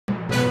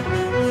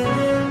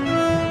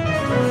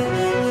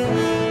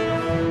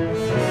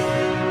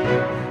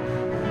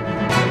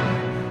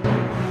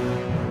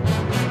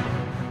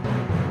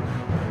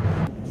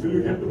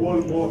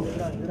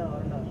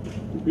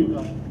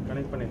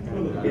connect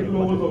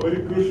Middle overs are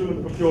very crucial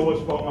in the 50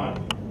 overs format.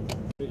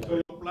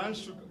 So your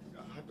plans to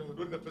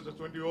do that as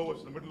 20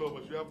 overs, the middle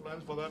overs, you have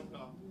plans for that?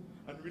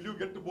 And will you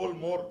get to bowl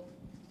more?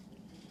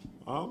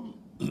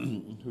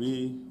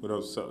 We would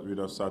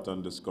have sat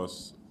and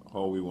discussed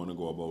how we want to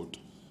go about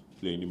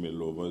playing the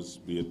middle overs,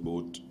 be it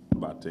both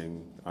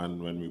batting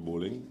and when we're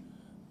bowling.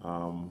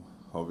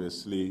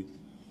 Obviously,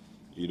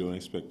 you don't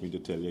expect me to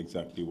tell you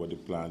exactly what the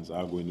plans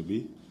are going to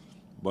be,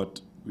 but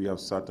we have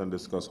sat and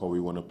discussed how we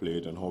want to play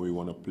it and how we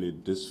want to play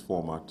this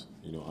format,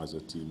 as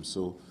a team.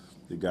 So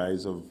the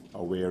guys are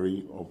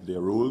wary of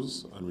their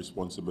roles and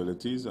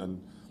responsibilities,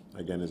 and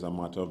again, it's a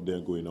matter of their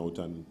going out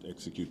and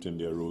executing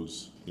their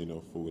roles,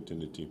 for within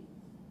the team.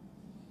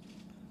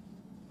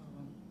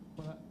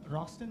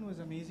 Roston was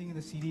amazing in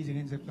the series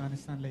against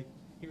Afghanistan. Like,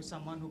 he was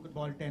someone who could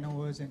bowl 10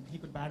 overs and he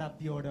could bat up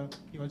the order.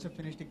 He also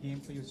finished a game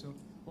for you. So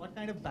what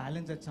kind of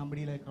balance that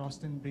somebody like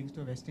Roston brings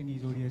to a West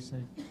Indies ODS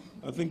side?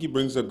 I think he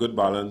brings a good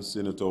balance,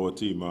 to our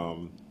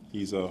team.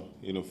 He's a,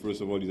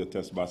 first of all, he's a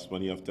test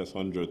batsman. He has test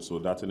 100, so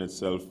that in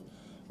itself,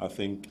 I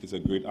think, is a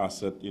great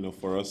asset,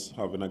 for us,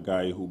 having a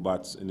guy who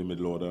bats in the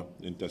middle order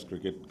in test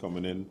cricket,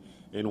 coming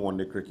in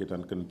one-day cricket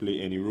and can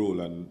play any role.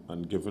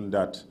 And given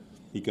that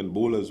he can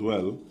bowl as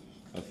well,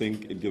 I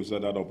think it gives her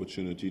that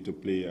opportunity to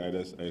play either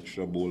an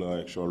extra bowler,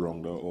 extra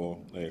rounder, or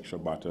an extra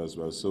batter as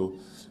well. So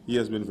he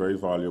has been very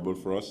valuable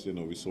for us.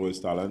 We saw his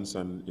talents,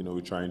 and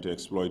we're trying to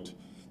exploit,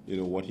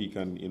 what he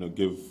can,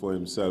 give for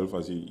himself.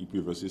 As he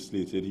previously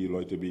stated, he'd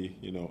like to be,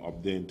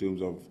 up there in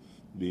terms of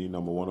being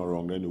number one or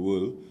rounder in the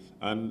world.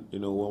 And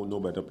no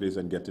better place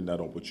than getting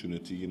that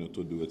opportunity,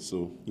 to do it.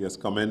 So he has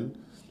come in.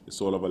 It's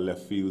sort of a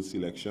left field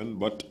selection,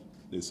 but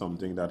it's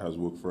something that has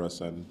worked for us,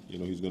 and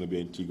he's going to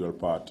be an integral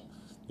part,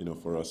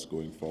 for us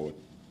going forward.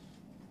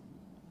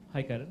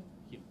 Hi, Karen.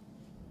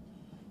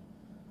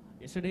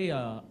 Yesterday,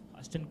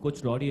 assistant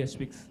coach Roddy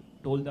Espix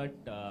told that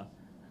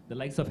the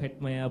likes of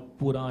Hetmaya,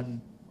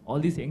 Puran, all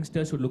these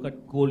youngsters should look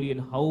at Kohli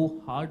and how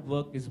hard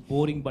work is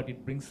boring, but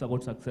it brings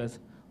about success.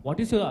 What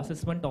is your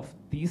assessment of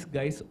these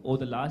guys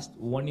over the last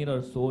 1 year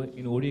or so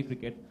in ODI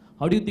cricket?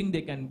 How do you think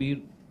they can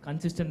be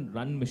consistent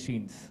run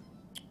machines?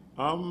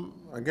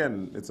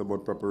 Again, it's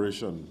about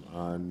preparation,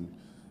 and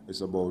it's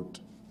about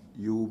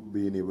you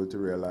being able to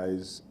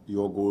realize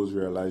your goals,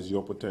 realize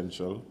your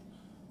potential,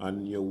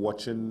 and you're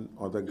watching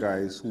other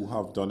guys who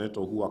have done it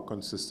or who are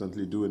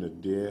consistently doing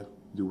it.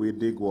 The way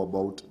they go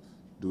about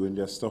doing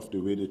their stuff, the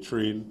way they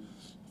train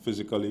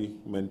physically,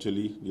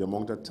 mentally, the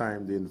amount of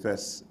time they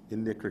invest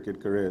in their cricket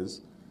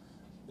careers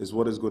is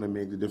what is going to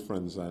make the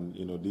difference. And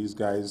these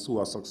guys who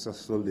are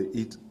successful, they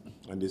eat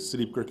and they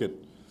sleep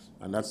cricket,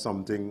 and that's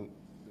something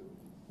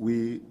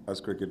we as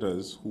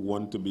cricketers who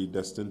want to be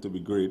destined to be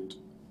great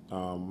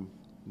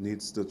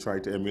needs to try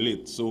to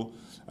emulate. So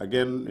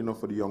again,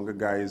 for the younger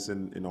guys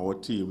in our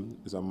team,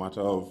 it's a matter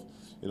of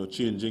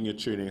changing your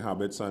training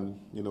habits and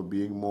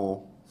being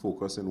more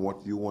focused in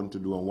what you want to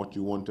do and what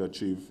you want to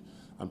achieve,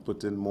 and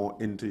putting more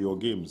into your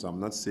games. I'm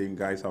not saying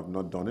guys have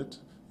not done it.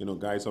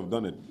 Guys have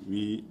done it.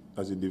 We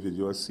as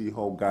individuals see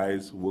how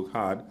guys work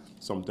hard.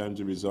 Sometimes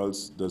the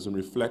results doesn't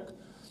reflect,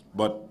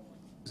 but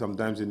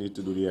sometimes you need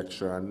to do the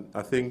extra. And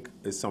I think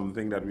it's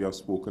something that we have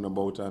spoken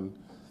about, and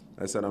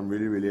I said I'm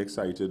really, really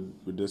excited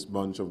with this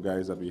bunch of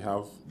guys that we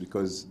have,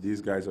 because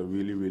these guys are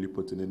really, really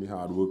putting in the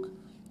hard work,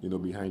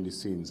 behind the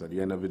scenes. At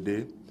the end of the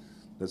day,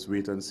 let's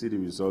wait and see. The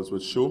results will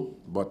show,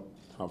 but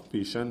have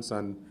patience,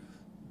 and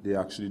they're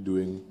actually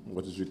doing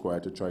what is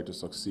required to try to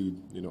succeed,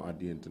 at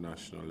the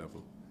international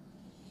level.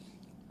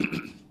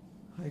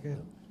 Hi,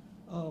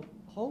 Gail.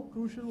 How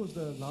crucial was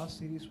the last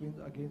series win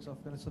against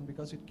Afghanistan,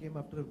 because it came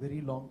after a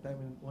very long time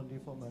in one-day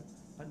format?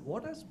 And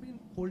what has been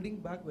holding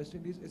back West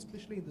Indies,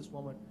 especially in this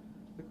format?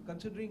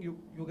 Considering you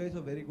guys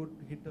are very good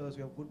hitters,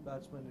 you have good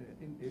batsmen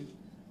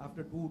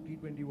after 2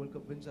 T20 World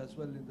Cup wins as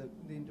well in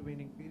the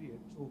intervening period.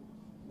 So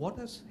what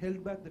has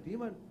held back the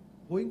team, and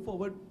going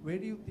forward, where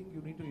do you think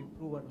you need to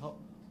improve, and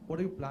what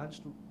are your plans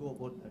to go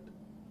about that?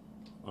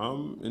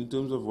 In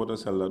terms of what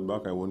has held that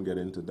back, I won't get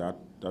into that.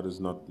 That is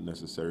not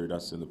necessary.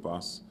 That's in the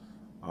past.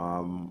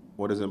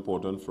 What is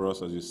important for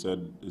us, as you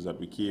said, is that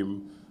we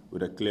came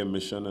with a clear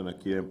mission and a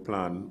clear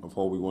plan of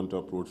how we want to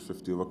approach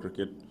 50-over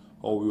cricket,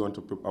 how we want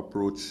to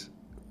approach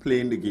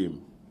playing the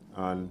game,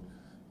 and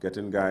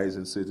getting guys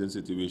in certain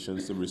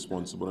situations to be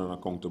responsible and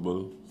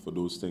accountable for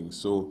those things.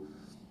 So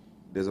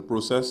there's a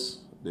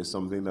process. There's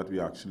something that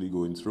we're actually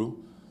going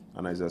through.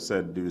 And as I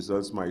said, the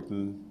results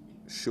mightn't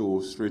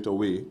show straight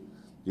away.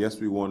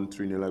 Yes, we won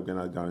 3-0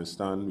 against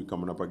Afghanistan. We're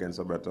coming up against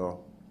a better,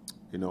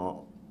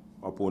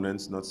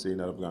 opponents. Not saying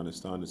that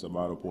Afghanistan is a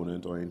bad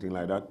opponent or anything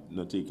like that.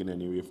 Not taking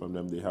any away from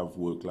them. They have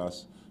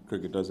world-class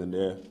cricketers in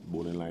their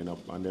bowling lineup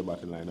and their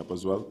batting lineup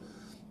as well.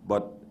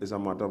 But it's a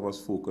matter of us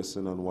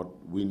focusing on what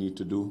we need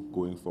to do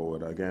going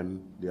forward.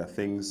 Again, there are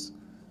things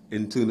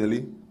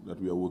internally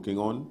that we are working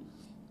on,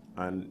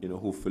 and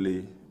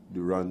hopefully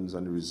the runs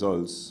and the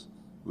results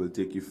will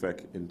take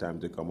effect in time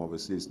to come.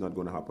 Obviously, it's not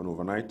going to happen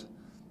overnight,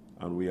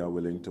 and we are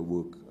willing to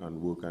work,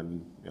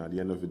 and at the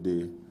end of the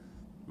day,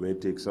 where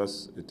it takes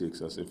us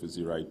if it's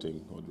the right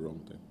thing or the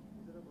wrong thing.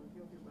 Is there a monkey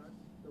off your back,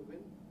 the win,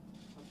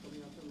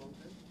 coming after a long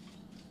time?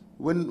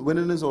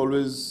 Winning is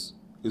always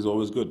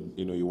good.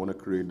 You know, you want to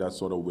create that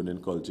sort of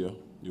winning culture.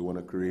 You want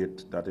to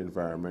create that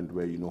environment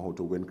where you know how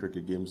to win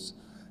cricket games.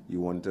 You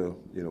want to,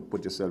 you know,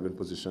 put yourself in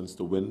positions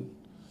to win.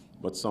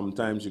 But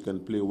sometimes you can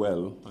play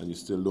well and you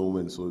still don't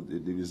win. So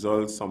the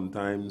results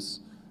sometimes,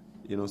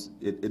 you know,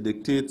 it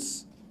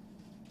dictates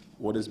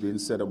what is being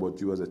said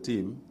about you as a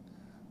team.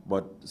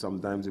 But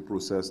sometimes the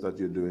process that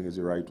you're doing is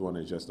the right one.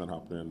 It's just not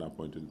happening at that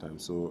point in time.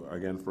 So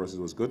again, for us, it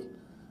was good.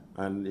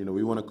 And, you know,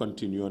 we want to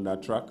continue on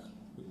that track.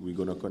 We're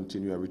going to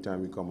continue every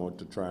time we come out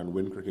to try and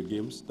win cricket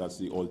games. That's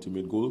the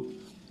ultimate goal.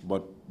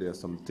 But there are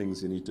some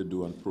things you need to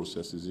do and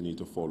processes you need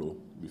to follow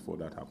before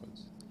that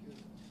happens.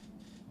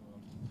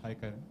 Hi,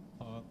 Karen.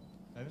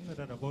 I think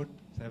there are about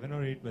 7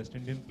 or 8 West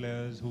Indian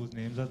players whose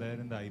names are there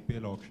in the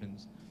IPL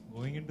auctions.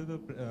 Going into the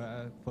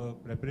for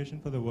preparation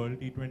for the World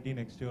T20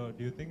 next year,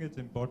 do you think it's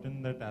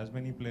important that as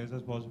many players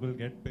as possible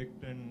get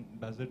picked, and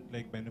does it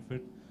like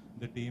benefit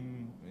the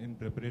team in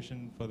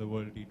preparation for the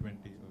World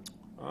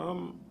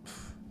T20?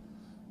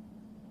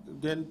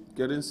 Again,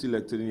 getting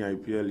selected in the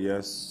IPL,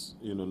 yes,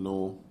 you know,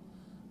 no.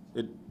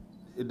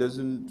 It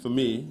doesn't, for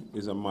me,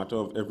 is a matter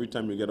of every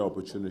time you get an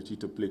opportunity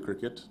to play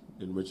cricket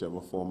in whichever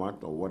format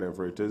or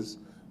whatever it is,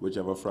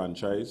 whichever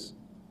franchise,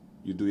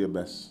 you do your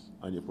best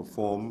and you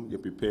perform, you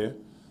prepare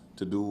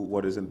to do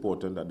what is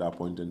important at that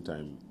point in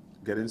time.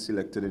 Getting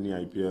selected in the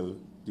IPL,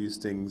 these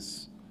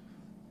things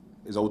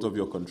is out of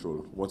your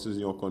control. What is in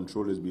your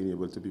control is being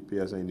able to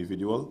prepare as an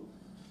individual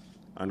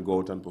and go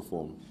out and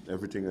perform.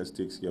 Everything else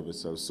takes care of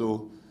itself.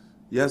 So,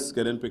 yes,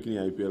 getting picked in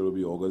the IPL will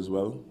be augurs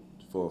well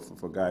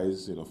for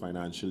guys, you know,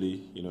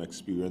 financially, you know,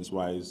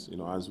 experience-wise, you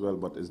know, as well.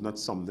 But it's not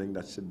something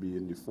that should be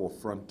in the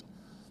forefront,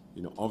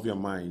 you know, of your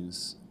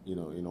minds, you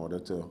know, in order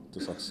to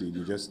succeed.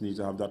 You just need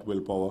to have that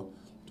willpower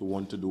to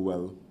want to do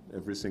well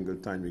every single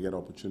time you get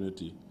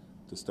opportunity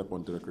to step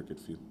onto the cricket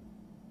field.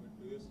 But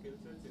do your skill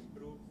sets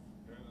improve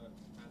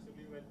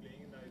massively while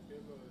playing in the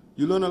IPL? Or?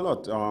 You learn a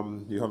lot.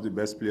 You have the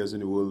best players in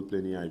the world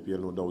playing in the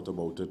IPL, no doubt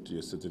about it.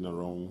 You're sitting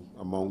around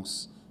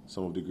amongst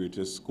some of the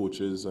greatest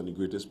coaches and the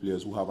greatest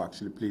players who have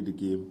actually played the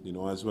game, you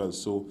know, as well.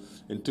 So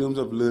in terms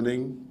of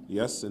learning,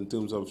 yes. In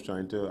terms of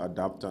trying to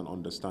adapt and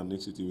understanding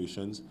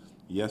situations,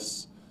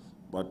 yes.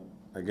 But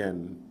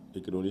again,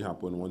 it can only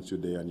happen once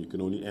you're there, and you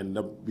can only end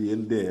up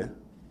being there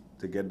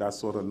to get that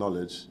sort of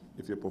knowledge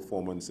if your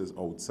performance is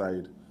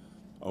outside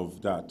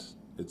of that.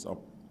 It's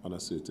up on a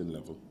certain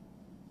level.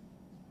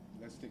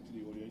 Let's stick to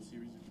the ODI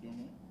series if you don't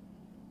mind.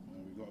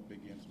 We've got a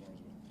big game tomorrow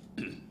as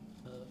well.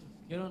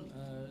 Kieran,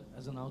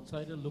 as an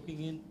outsider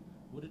looking in,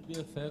 would it be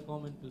a fair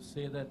comment to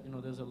say that, you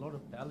know, there's a lot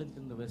of talent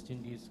in the West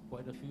Indies,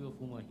 quite a few of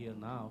whom are here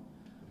now,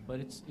 but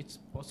it's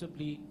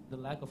possibly the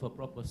lack of a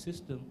proper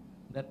system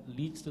that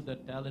leads to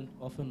that talent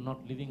often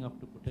not living up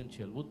to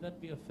potential. Would that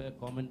be a fair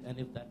comment? And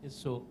if that is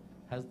so,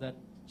 has that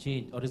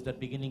changed, or is that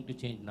beginning to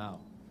change now?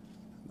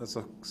 That's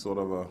a sort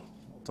of a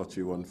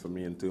touchy one for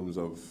me in terms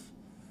of,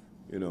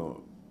 you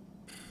know,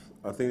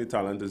 I think the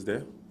talent is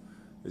there.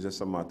 It's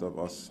just a matter of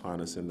us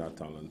harnessing that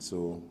talent.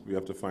 So we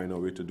have to find a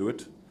way to do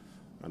it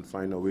and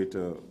find a way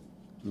to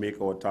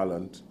make our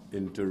talent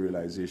into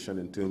realization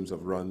in terms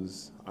of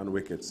runs and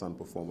wickets and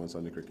performance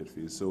on the cricket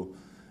field. So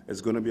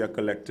it's going to be a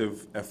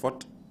collective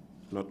effort,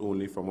 not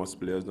only from us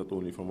players, not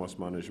only from us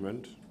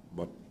management,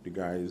 but the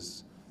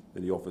guys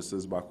in the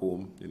offices back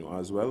home, you know,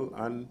 as well.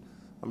 And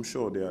I'm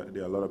sure there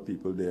are a lot of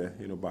people there,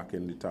 you know,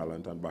 backing the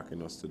talent and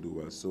backing us to do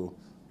well. So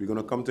we're going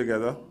to come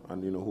together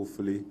and, you know,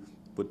 hopefully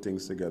put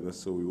things together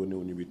so we wouldn't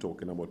only be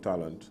talking about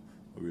talent,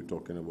 but we're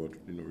talking about,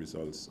 you know,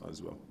 results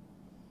as well.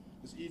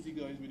 It's easy,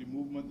 guys, with the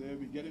movement there.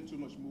 We're getting too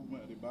much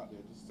movement at the back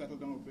there. Just settle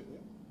down a bit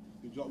there.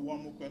 We've got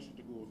one more question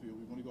to go with you.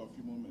 We've only got a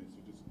few more minutes,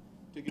 so just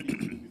take it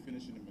easy. We'll be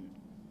finishing in a minute.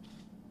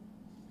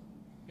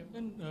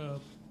 Captain,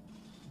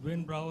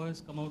 Dwayne Bravo has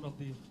come out of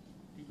the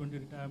T20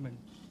 retirement.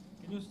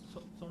 Can you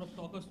sort of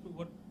talk us through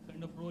what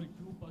kind of role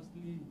you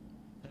personally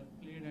have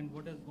played and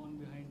what has gone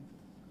behind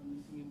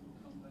convincing him to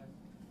come back,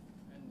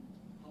 and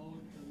how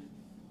does it,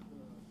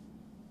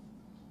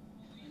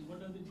 and what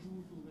does it do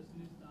to West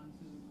Indies'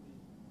 chances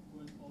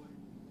going forward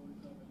into the World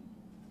Cup?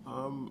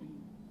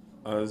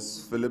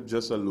 As Philip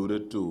just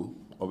alluded to,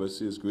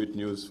 obviously it's great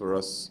news for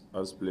us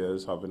as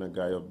players having a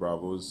guy of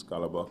Bravo's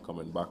caliber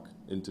coming back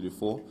into the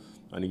fore,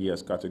 and he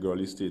has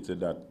categorically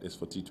stated that it's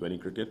for T20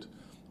 cricket.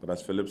 But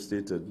as Philip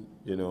stated,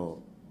 you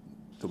know,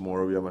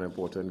 tomorrow we have an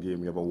important game.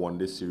 We have a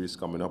one-day series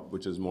coming up,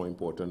 which is more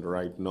important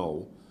right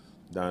now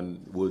than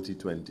World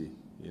T20.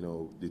 You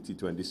know, the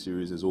T20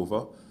 series is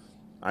over.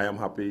 I am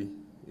happy,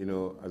 you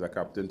know, as a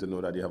captain to know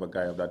that you have a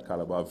guy of that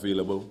caliber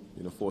available,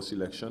 you know, for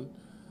selection.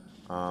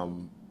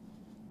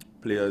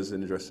 Players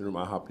in the dressing room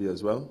are happy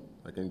as well.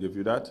 I can give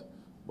you that.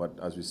 But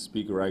as we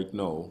speak right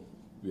now,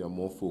 we are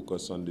more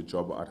focused on the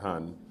job at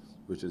hand,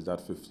 which is that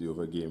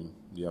 50-over game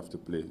you have to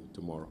play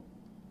tomorrow.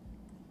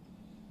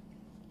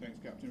 Thanks,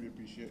 Captain. We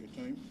appreciate your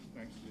time.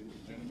 Thanks, ladies.